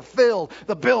up. They were filled.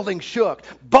 The building shook.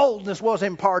 Boldness was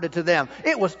imparted to them.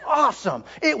 It was awesome.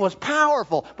 It was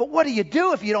powerful. But what do you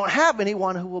do if you don't have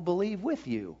anyone who will believe with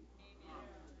you?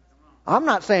 I'm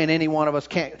not saying any one of us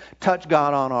can't touch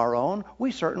God on our own.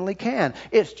 We certainly can.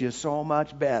 It's just so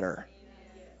much better.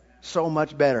 So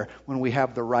much better when we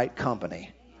have the right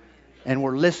company. And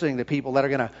we're listening to people that are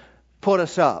going to put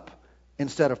us up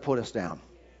instead of put us down.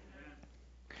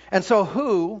 And so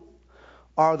who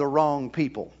are the wrong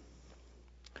people?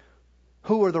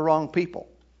 Who are the wrong people?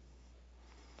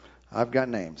 I've got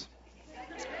names.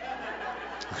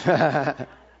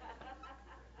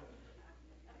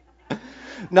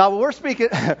 Now, we're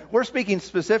speaking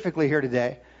specifically here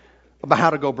today about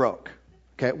how to go broke.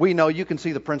 Okay, we know you can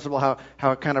see the principle,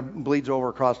 how it kind of bleeds over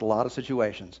across a lot of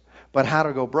situations. But how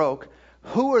to go broke.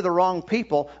 Who are the wrong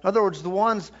people? In other words, the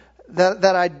ones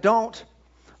that I don't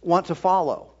want to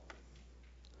follow.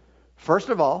 First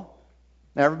of all,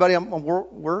 everybody,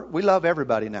 we love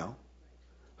everybody now.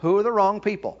 Who are the wrong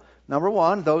people? Number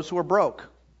one, those who are broke.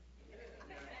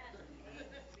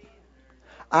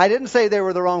 I didn't say they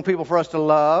were the wrong people for us to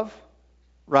love,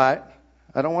 right?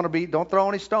 I don't want to don't throw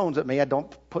any stones at me. I don't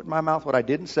put in my mouth what I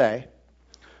didn't say.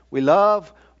 We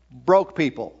love broke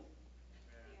people.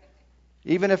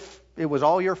 Even if it was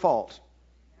all your fault.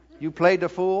 You played the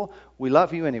fool, we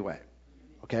love you anyway.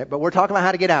 Okay, but we're talking about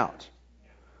how to get out.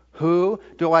 Who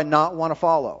do I not want to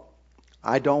follow?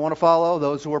 I don't want to follow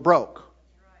those who are broke.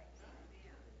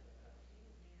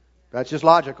 That's just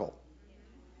logical.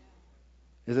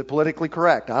 Is it politically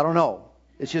correct? I don't know.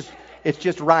 It's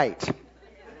just right.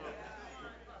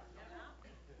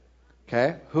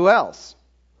 Okay? Who else?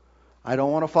 I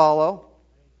don't want to follow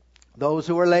those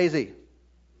who are lazy.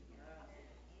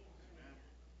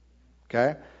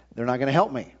 Okay? They're not going to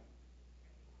help me.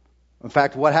 In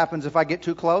fact, what happens if I get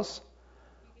too close?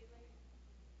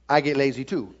 I get lazy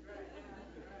too.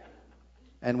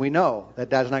 And we know that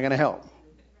that's not going to help.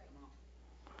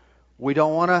 We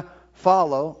don't want to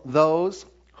follow those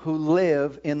who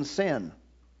live in sin.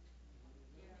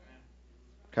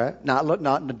 Okay?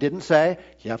 Didn't say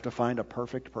you have to find a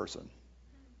perfect person.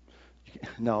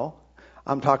 No.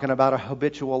 I'm talking about a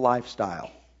habitual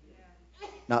lifestyle.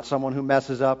 Not someone who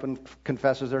messes up and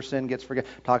confesses their sin, gets forgiven.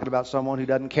 Talking about someone who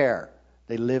doesn't care.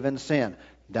 They live in sin.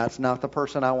 That's not the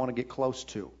person I want to get close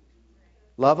to.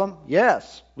 Love them?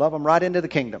 Yes. Love them right into the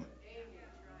kingdom.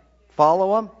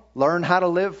 Follow them? Learn how to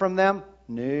live from them?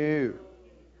 No,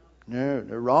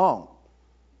 they're wrong.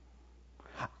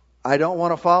 I don't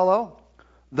want to follow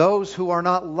those who are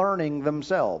not learning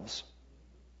themselves.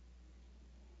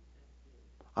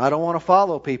 I don't want to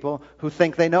follow people who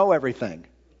think they know everything.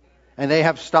 And they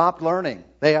have stopped learning.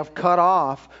 They have cut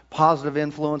off positive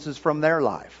influences from their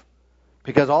life.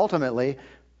 Because ultimately,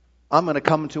 I'm going to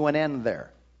come to an end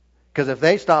there. Because if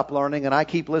they stop learning and I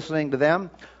keep listening to them,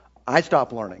 I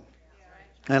stop learning.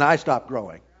 And I stop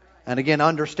growing. And again,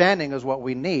 understanding is what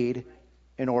we need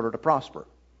in order to prosper.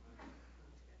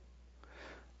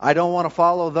 I don't want to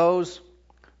follow those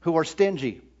who are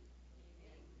stingy.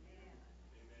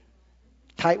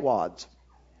 Tightwads.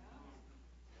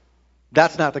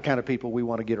 That's not the kind of people we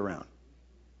want to get around.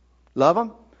 Love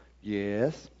them?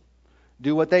 Yes.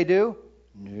 Do what they do?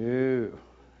 No.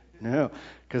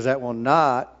 Because that will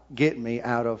not get me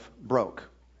out of broke.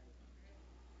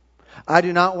 I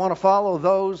do not want to follow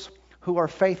those who are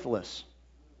faithless.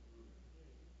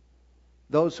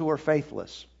 Those who are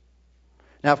faithless.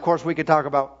 Now, of course, we could talk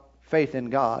about faith in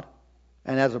God,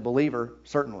 and as a believer,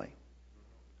 certainly.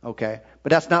 Okay?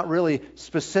 But that's not really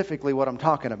specifically what I'm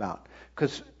talking about.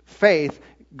 Because faith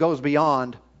goes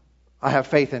beyond, I have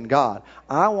faith in God.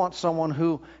 I want someone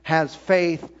who has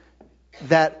faith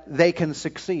that they can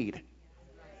succeed.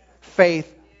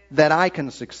 Faith that I can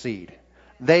succeed.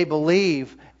 They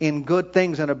believe in good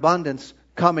things in abundance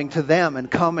coming to them and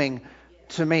coming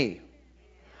to me.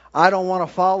 I don't want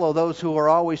to follow those who are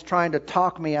always trying to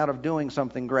talk me out of doing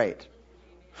something great.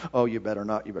 Oh, you better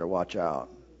not. You better watch out.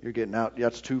 You're getting out.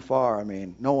 That's too far. I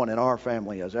mean, no one in our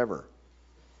family has ever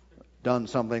done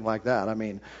something like that. I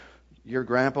mean, your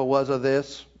grandpa was a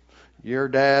this. Your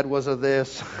dad was a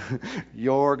this.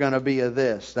 You're going to be a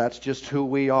this. That's just who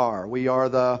we are. We are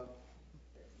the...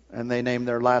 And they name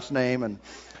their last name, and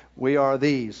we are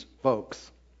these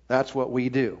folks. That's what we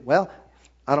do. Well,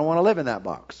 I don't want to live in that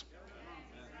box.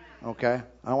 Okay?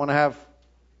 I want to have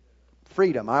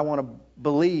freedom. I want to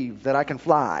believe that I can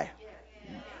fly.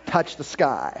 touch the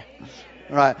sky.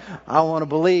 Right? I want to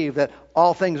believe that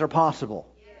all things are possible.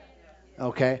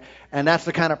 Okay? And that's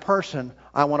the kind of person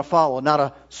I want to follow. Not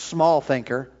a small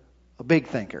thinker, a big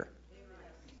thinker.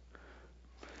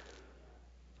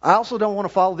 I also don't want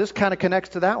to follow, this kind of connects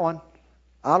to that one.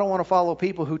 I don't want to follow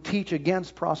people who teach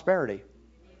against prosperity.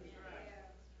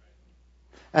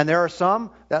 And there are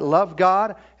some that love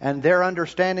God and their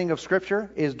understanding of Scripture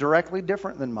is directly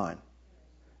different than mine.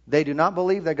 They do not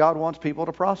believe that God wants people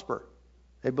to prosper.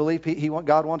 They believe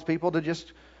God wants people to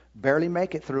just barely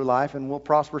make it through life and will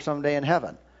prosper someday in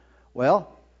heaven.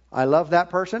 Well, I love that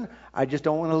person. I just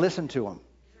don't want to listen to them.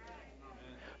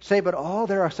 Say, but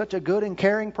they're such a good and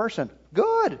caring person.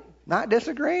 Good. Not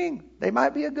disagreeing. They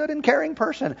might be a good and caring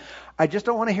person. I just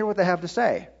don't want to hear what they have to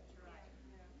say.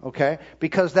 Okay?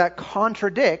 Because that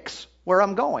contradicts where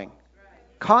I'm going.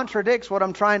 Contradicts what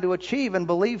I'm trying to achieve and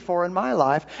believe for in my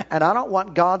life. And I don't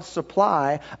want God's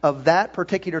supply of that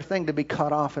particular thing to be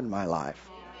cut off in my life.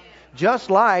 Just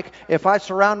like if I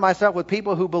surround myself with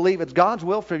people who believe it's God's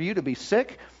will for you to be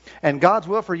sick and God's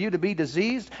will for you to be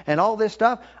diseased and all this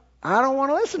stuff, I don't want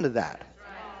to listen to that.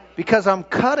 Because I'm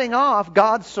cutting off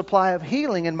God's supply of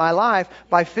healing in my life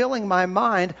by filling my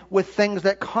mind with things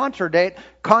that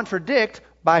contradict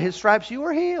by His stripes you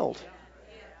were healed.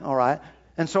 All right?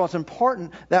 And so it's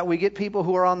important that we get people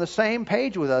who are on the same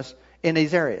page with us in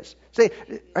these areas. See,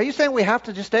 are you saying we have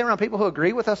to just stay around people who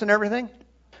agree with us in everything?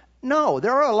 No,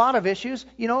 there are a lot of issues.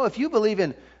 You know, if you believe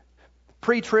in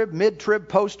pre-trib, mid-trib,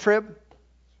 post-trib,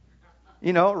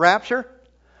 rapture,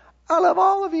 I love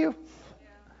all of you.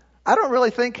 I don't really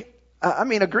think,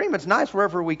 agreement's nice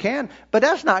wherever we can, but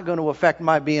that's not going to affect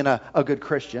my being a good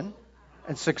Christian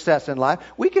and success in life.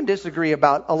 We can disagree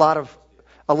about a lot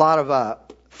of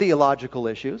theological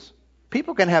issues.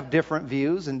 People can have different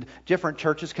views and different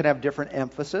churches can have different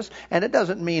emphasis, and it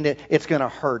doesn't mean it's going to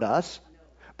hurt us.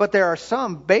 But there are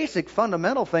some basic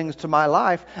fundamental things to my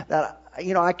life that,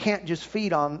 I can't just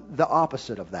feed on the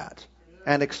opposite of that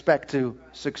and expect to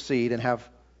succeed and have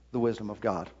the wisdom of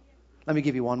God. Let me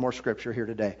give you one more scripture here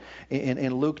today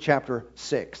in Luke chapter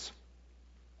 6.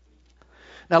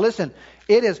 Now listen,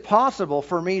 it is possible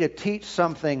for me to teach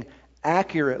something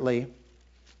accurately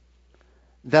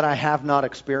that I have not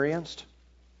experienced,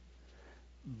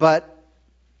 but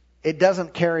it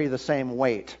doesn't carry the same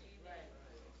weight.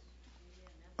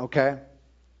 Okay?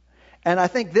 And I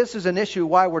think this is an issue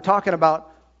why we're talking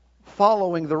about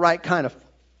following the right kind of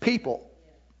people.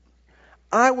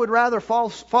 I would rather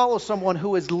follow someone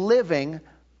who is living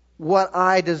what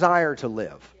I desire to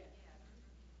live,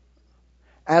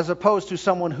 as opposed to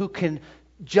someone who can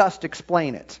just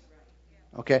explain it.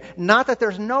 Okay? Not that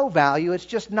there's no value, it's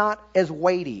just not as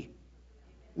weighty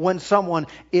when someone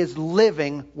is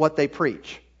living what they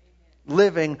preach,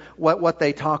 living what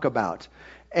they talk about.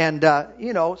 And,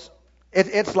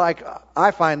 it's like,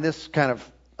 I find this kind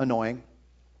of annoying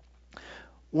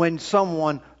when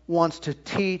someone wants to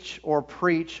teach or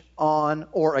preach on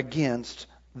or against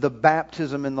the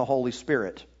baptism in the Holy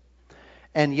Spirit,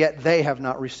 and yet they have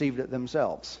not received it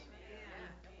themselves.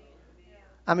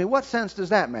 I mean, what sense does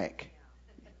that make?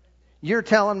 You're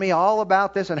telling me all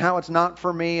about this and how it's not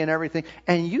for me and everything,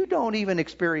 and you don't even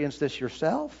experience this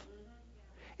yourself.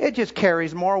 It just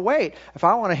carries more weight. If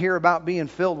I want to hear about being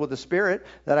filled with the Spirit,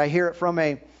 that I hear it from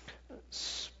a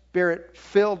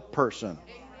Spirit-filled person.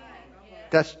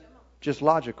 That's just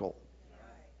logical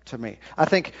to me. I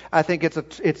think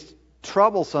it's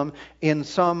troublesome in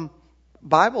some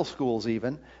Bible schools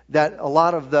even that a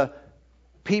lot of the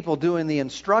people doing the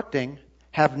instructing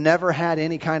have never had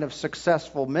any kind of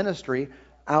successful ministry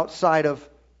outside of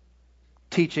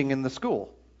teaching in the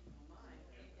school.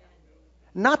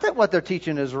 Not that what they're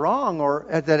teaching is wrong or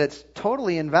that it's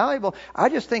totally invaluable. I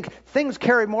just think things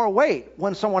carry more weight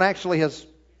when someone actually has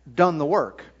done the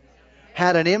work,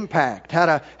 had an impact,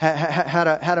 had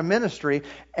a ministry,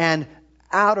 and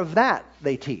out of that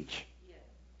they teach.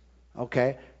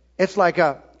 Okay? It's like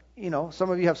some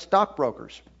of you have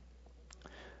stockbrokers.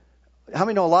 How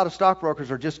many know a lot of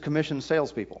stockbrokers are just commissioned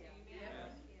salespeople?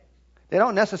 They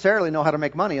don't necessarily know how to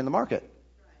make money in the market.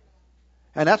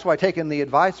 And that's why taking the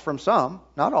advice from some,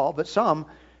 not all, but some,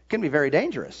 can be very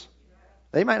dangerous.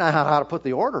 They might not know how to put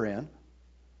the order in.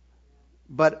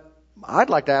 But I'd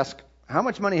like to ask, how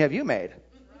much money have you made?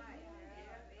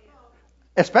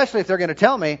 Especially if they're going to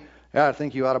tell me, yeah, I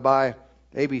think you ought to buy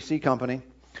ABC Company,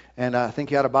 and I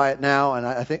think you ought to buy it now. And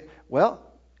I think, well,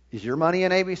 is your money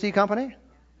in ABC Company?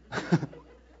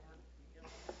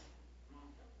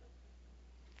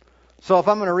 So if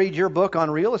I'm going to read your book on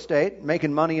real estate,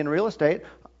 making money in real estate,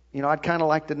 I'd kind of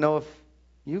like to know if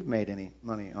you've made any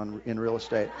money in real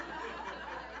estate.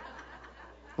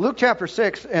 Luke chapter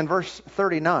 6 and verse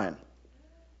 39.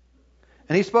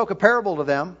 And he spoke a parable to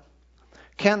them.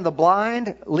 Can the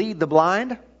blind lead the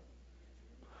blind?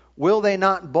 Will they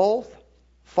not both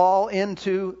fall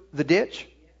into the ditch?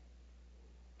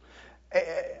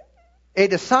 A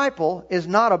disciple is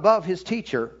not above his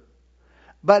teacher,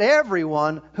 but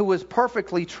everyone who is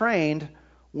perfectly trained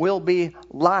will be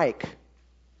like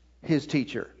his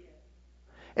teacher.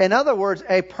 In other words,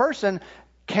 a person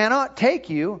cannot take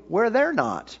you where they're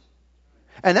not.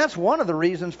 And that's one of the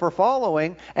reasons for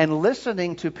following and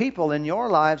listening to people in your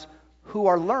lives who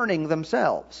are learning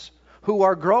themselves, who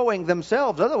are growing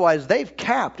themselves. Otherwise, they've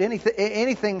capped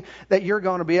anything that you're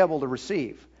going to be able to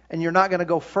receive. And you're not going to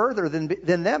go further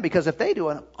than them, because if they do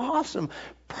an awesome,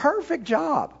 perfect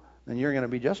job, then you're going to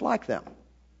be just like them.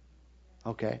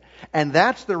 Okay? And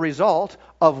that's the result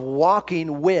of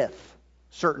walking with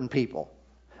certain people.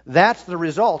 That's the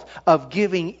result of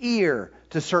giving ear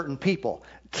to certain people,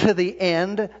 to the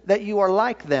end that you are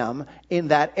like them in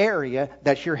that area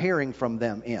that you're hearing from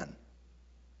them in.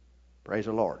 Praise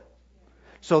the Lord.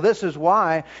 So this is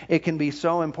why it can be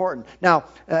so important. Now,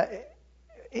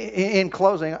 in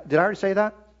closing, did I already say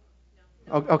that?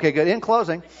 No. Okay, good. In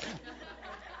closing,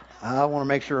 I want to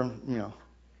make sure, I'm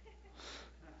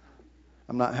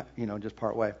not, just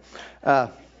part way.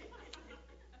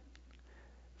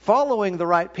 Following the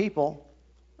right people,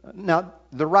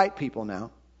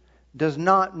 does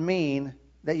not mean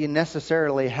that you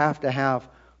necessarily have to have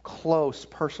close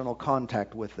personal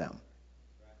contact with them.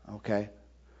 Okay?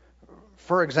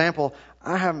 For example,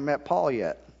 I haven't met Paul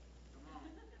yet.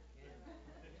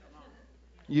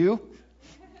 You?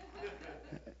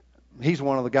 He's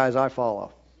one of the guys I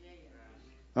follow.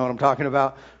 Know what I'm talking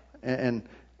about? And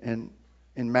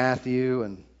Matthew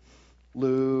and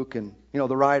Luke and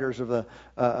the writers of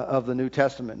the New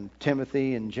Testament, and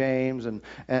Timothy and James and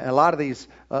a lot of these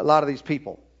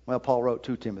people. Well, Paul wrote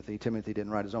to Timothy. Timothy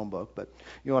didn't write his own book, but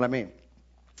you know what I mean.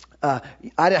 I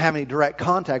didn't have any direct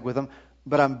contact with them,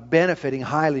 but I'm benefiting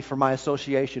highly from my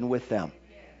association with them.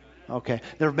 Okay,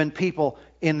 there have been people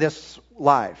in this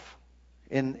life,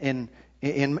 in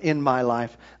my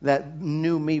life, that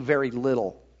knew me very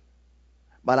little,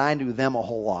 but I knew them a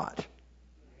whole lot.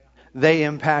 They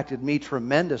impacted me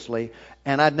tremendously,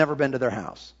 and I'd never been to their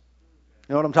house.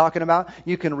 You know what I'm talking about?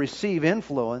 You can receive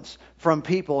influence from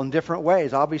people in different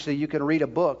ways. Obviously, you can read a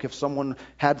book. If someone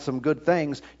had some good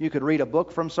things, you could read a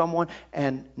book from someone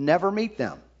and never meet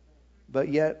them. But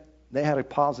yet, they had a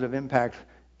positive impact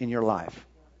in your life.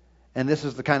 And this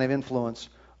is the kind of influence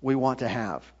we want to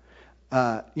have.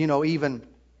 Even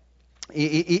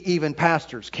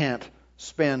pastors can't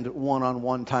spend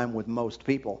one-on-one time with most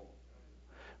people.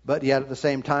 But yet at the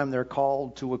same time, they're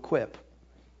called to equip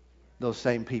those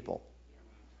same people.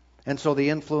 And so the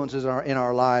influences in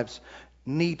our lives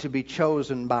need to be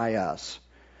chosen by us.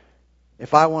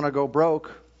 If I want to go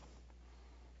broke,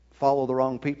 follow the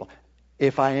wrong people.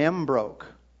 If I am broke,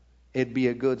 it'd be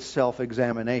a good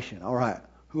self-examination. All right,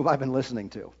 who have I been listening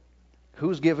to?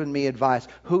 Who's given me advice?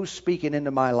 Who's speaking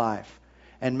into my life?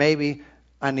 And maybe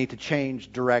I need to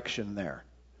change direction there.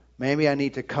 Maybe I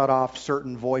need to cut off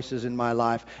certain voices in my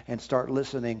life and start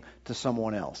listening to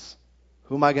someone else.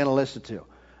 Who am I going to listen to?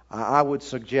 I would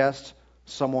suggest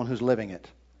someone who's living it.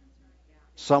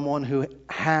 Someone who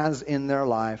has in their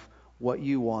life what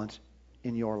you want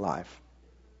in your life.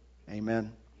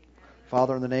 Amen.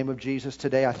 Father, in the name of Jesus,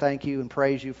 today I thank you and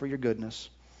praise you for your goodness.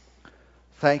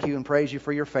 Thank you and praise you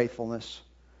for your faithfulness,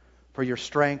 for your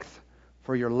strength,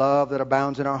 for your love that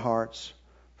abounds in our hearts,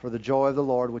 for the joy of the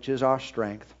Lord, which is our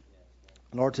strength.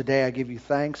 Lord, today I give you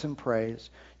thanks and praise.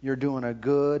 You're doing a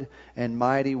good and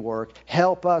mighty work.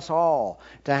 Help us all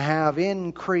to have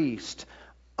increased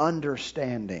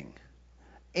understanding,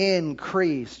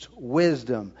 increased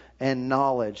wisdom and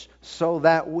knowledge, so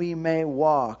that we may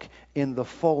walk in the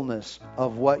fullness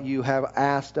of what you have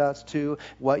asked us to,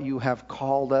 what you have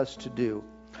called us to do.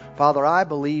 Father, I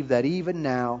believe that even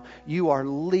now you are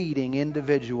leading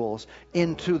individuals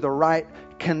into the right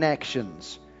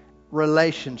connections,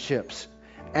 relationships,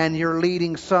 and you're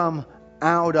leading some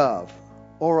out of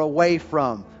or away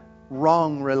from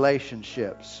wrong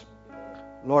relationships.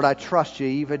 Lord, I trust you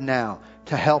even now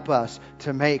to help us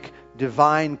to make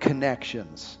divine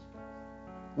connections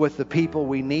with the people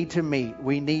we need to meet,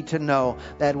 we need to know,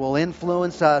 that will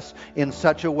influence us in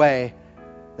such a way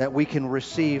that we can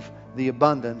receive the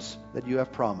abundance that you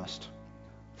have promised.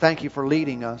 Thank you for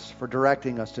leading us, for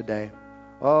directing us today.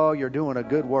 Oh, you're doing a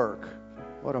good work.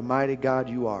 What a mighty God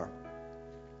you are.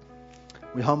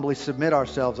 We humbly submit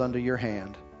ourselves under your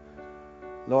hand,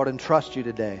 Lord, and trust you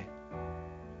today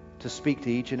to speak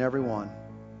to each and every one.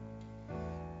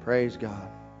 Praise God.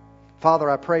 Father,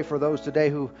 I pray for those today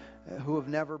who have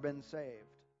never been saved.